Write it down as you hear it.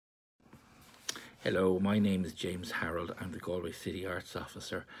Hello, my name is James Harrold. I'm the Galway City Arts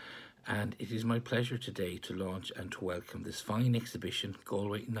Officer, and it is my pleasure today to launch and to welcome this fine exhibition,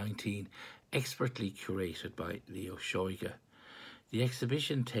 Galway 19, expertly curated by Leo Seoighthe. The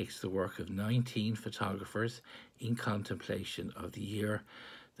exhibition takes the work of 19 photographers in contemplation of the year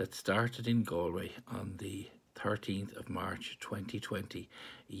that started in Galway on the 13th of March 2020,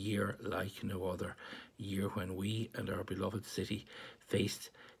 a year like no other, a year when we and our beloved city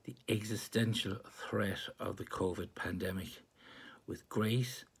faced the existential threat of the COVID pandemic. With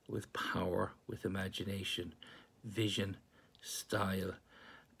grace, with power, with imagination, vision, style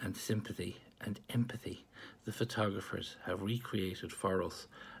and sympathy and empathy, the photographers have recreated for us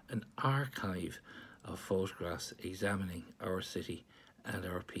an archive of photographs examining our city and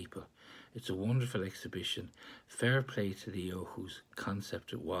our people. It's a wonderful exhibition. Fair play to Leo, whose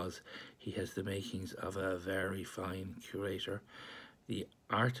concept it was. He has the makings of a very fine curator. The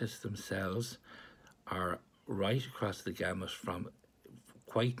artists themselves are right across the gamut from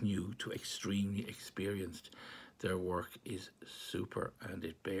quite new to extremely experienced. Their work is super and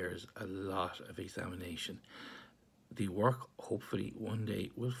it bears a lot of examination. The work hopefully one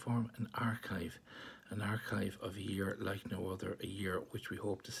day will form an archive of a year like no other, a year which we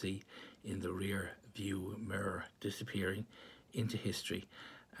hope to see in the rear view mirror, disappearing into history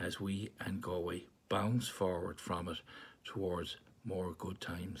as we and Galway bounce forward from it towards more good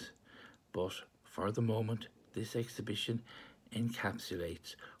times. But for the moment, this exhibition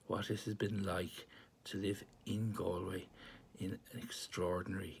encapsulates what it has been like to live in Galway in an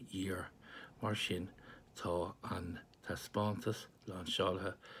extraordinary year. Mar sin tá an tá spántas lán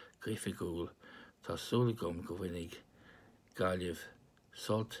seoltha grifigúil tá súlagum go bhfuinnig gaillimh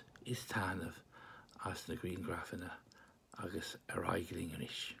sult is tanamh as na Green Grafina agus ar Eibhlin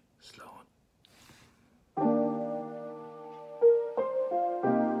Seoighthe slán.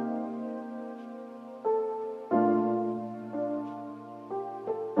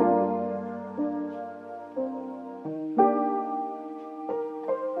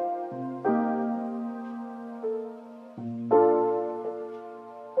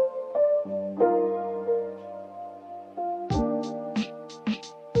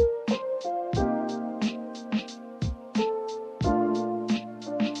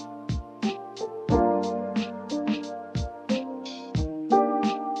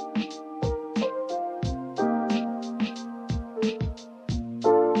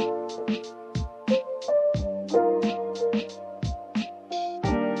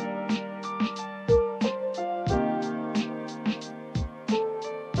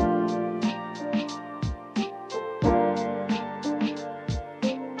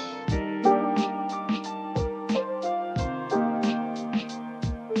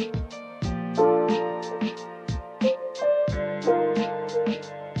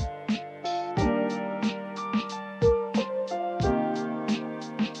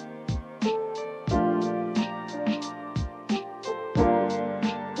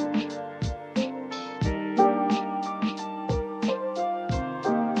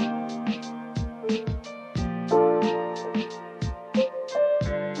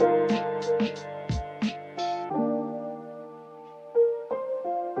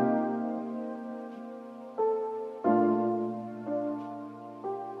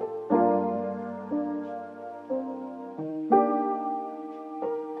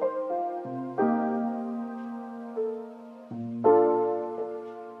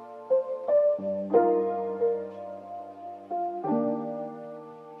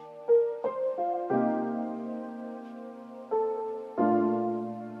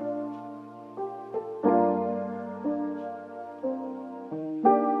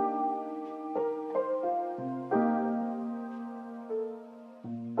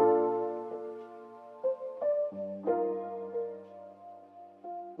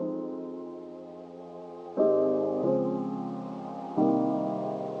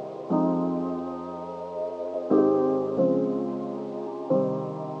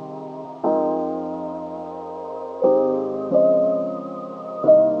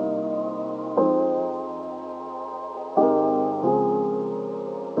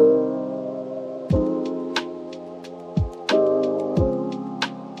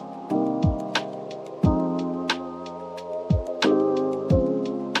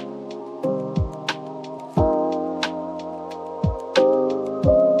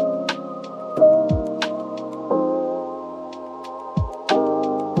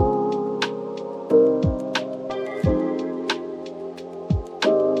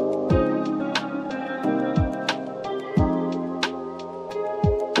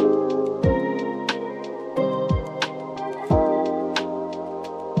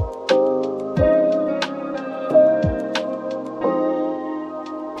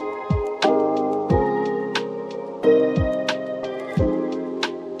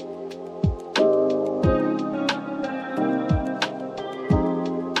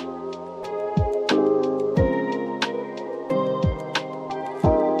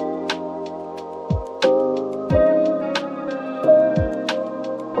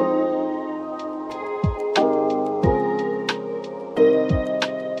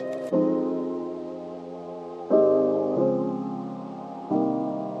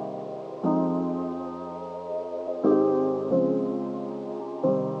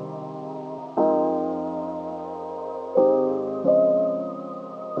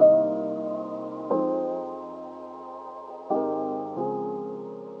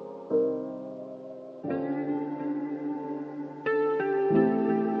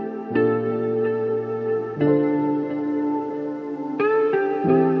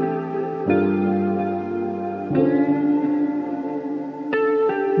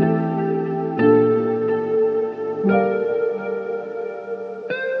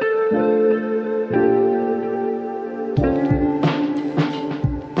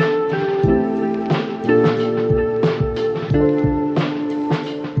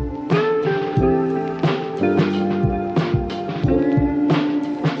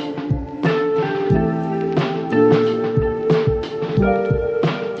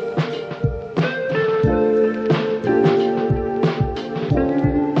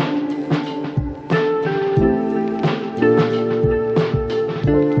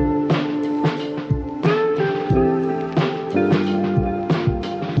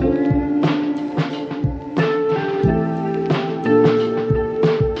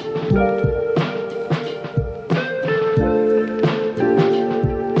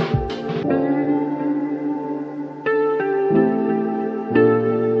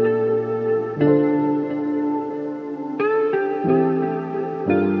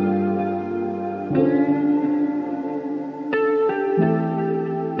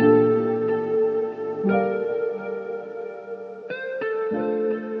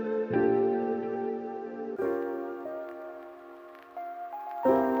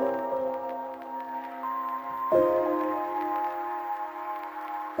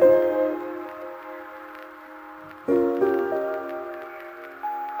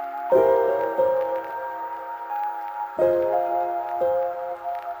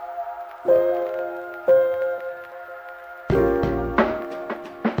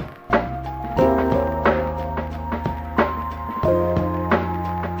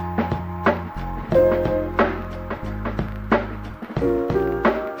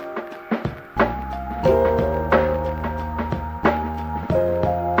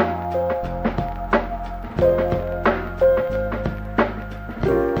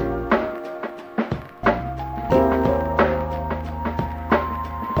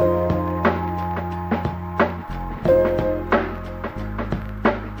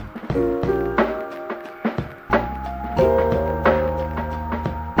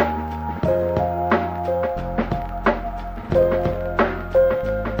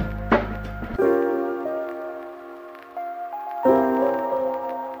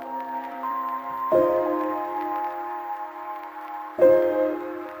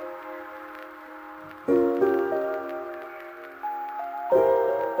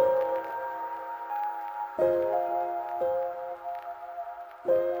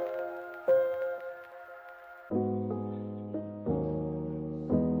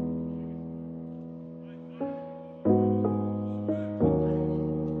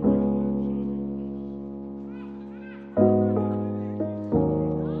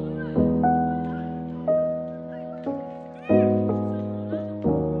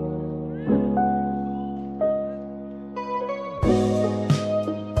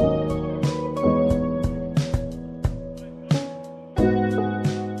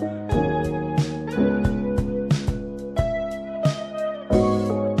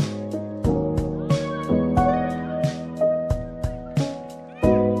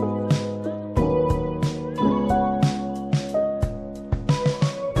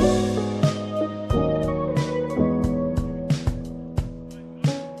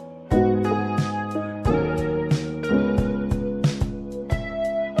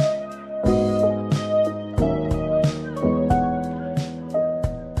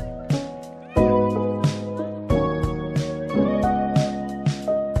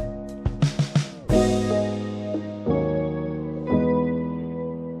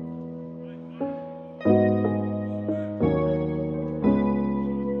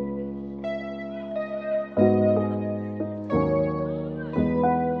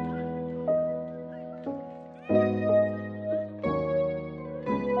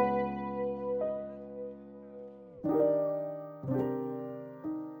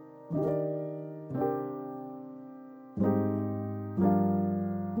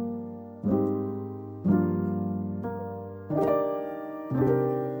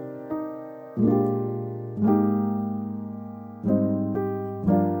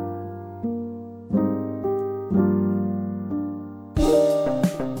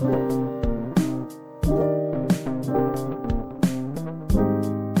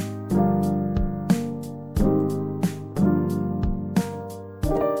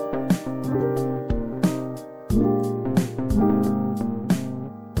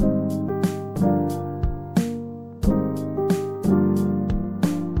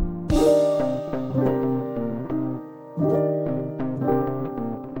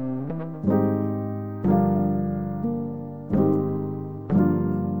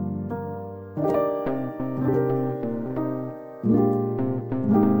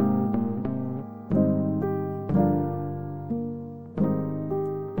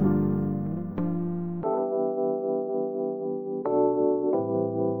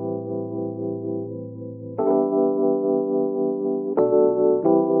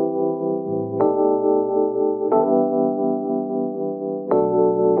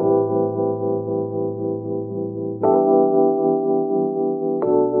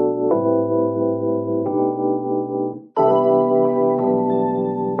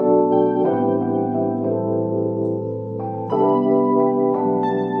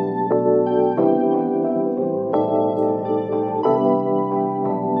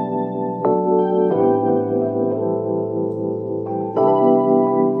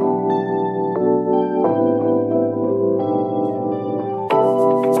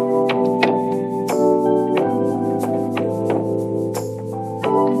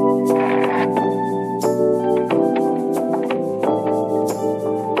 you.